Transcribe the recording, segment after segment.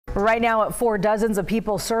Right now at 4, dozens of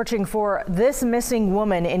people searching for this missing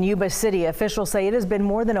woman in Yuba City. Officials say it has been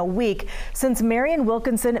more than a week since Marian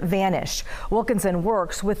Wilkinson vanished. Wilkinson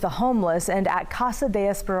works with the homeless and at Casa de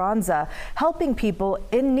Esperanza, helping people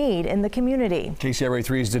in need in the community. KCRA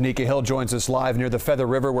 3's DeNeeka Hill joins us live near the Feather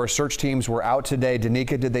River where search teams were out today.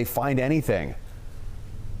 DeNeeka, did they find anything?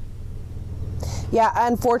 Yeah,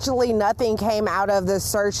 unfortunately, nothing came out of the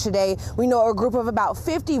search today. We know a group of about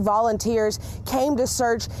 50 volunteers came to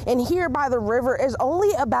search, and here by the river is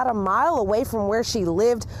only about a mile away from where she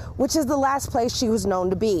lived, which is the last place she was known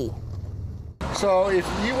to be. So if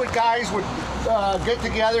you guys would get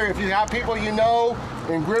together, if you have people you know,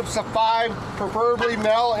 in groups of 5, preferably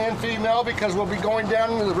male and female, because we'll be going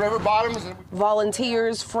down into the river bottoms.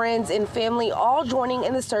 Volunteers, friends, and family all joining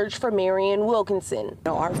in the search for Marian Wilkinson.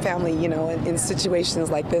 Our family, in situations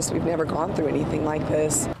like this, we've never gone through anything like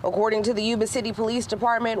this. According to the Yuba City Police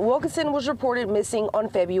Department, Wilkinson was reported missing on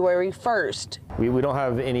February 1st. We don't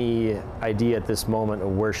have any idea at this moment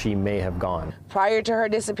of where she may have gone. Prior to her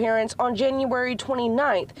disappearance on January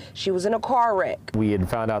 29th, she was in a car wreck. We had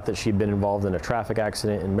found out that she'd been involved in a traffic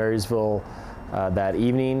accident in Marysville that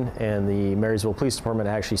evening, and the Marysville Police Department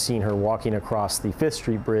had actually seen her walking across the 5th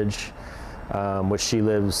Street Bridge, which she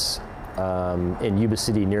lives in Yuba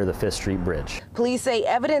City near the 5th Street Bridge. Police say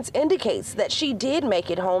evidence indicates that she did make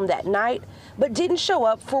it home that night, but didn't show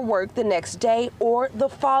up for work the next day or the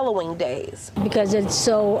following days. Because it's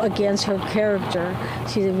so against her character.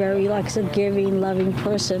 She's a very giving, loving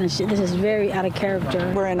person, and this is very out of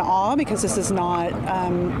character. We're in awe because this is not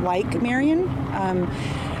like Marian.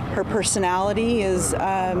 Her personality is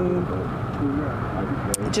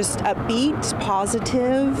just upbeat,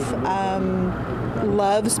 positive,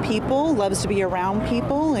 loves people, loves to be around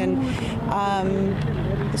people, and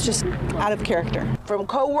it's just out of character. From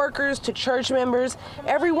co-workers to church members,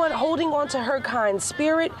 everyone holding on to her kind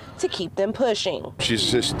spirit to keep them pushing.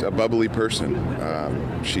 She's just a bubbly person.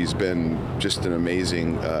 She's been just an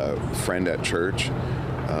amazing friend at church.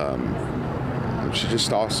 She's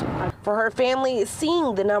just awesome. For her family,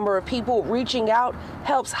 seeing the number of people reaching out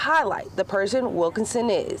helps highlight the person Wilkinson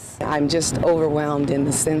is. I'm just overwhelmed in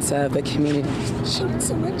the sense of the community showing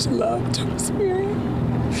so much love to Miss Marian,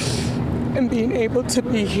 and being able to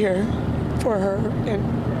be here for her,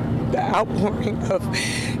 and the outpouring of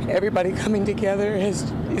everybody coming together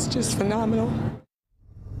is just phenomenal.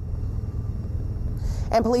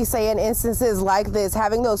 And police say in instances like this,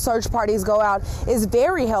 having those search parties go out is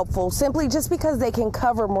very helpful, simply just because they can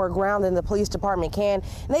cover more ground than the police department can.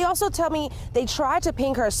 And they also tell me they tried to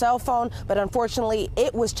ping her cell phone, but unfortunately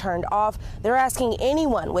it was turned off. They're asking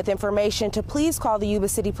anyone with information to please call the Yuba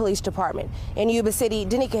City Police Department. In Yuba City,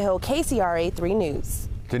 DeNeeka Hill, KCRA 3 News.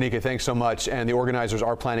 DeNeeka, thanks so much. And the organizers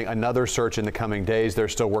are planning another search in the coming days. They're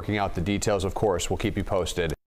still working out the details, of course. We'll keep you posted.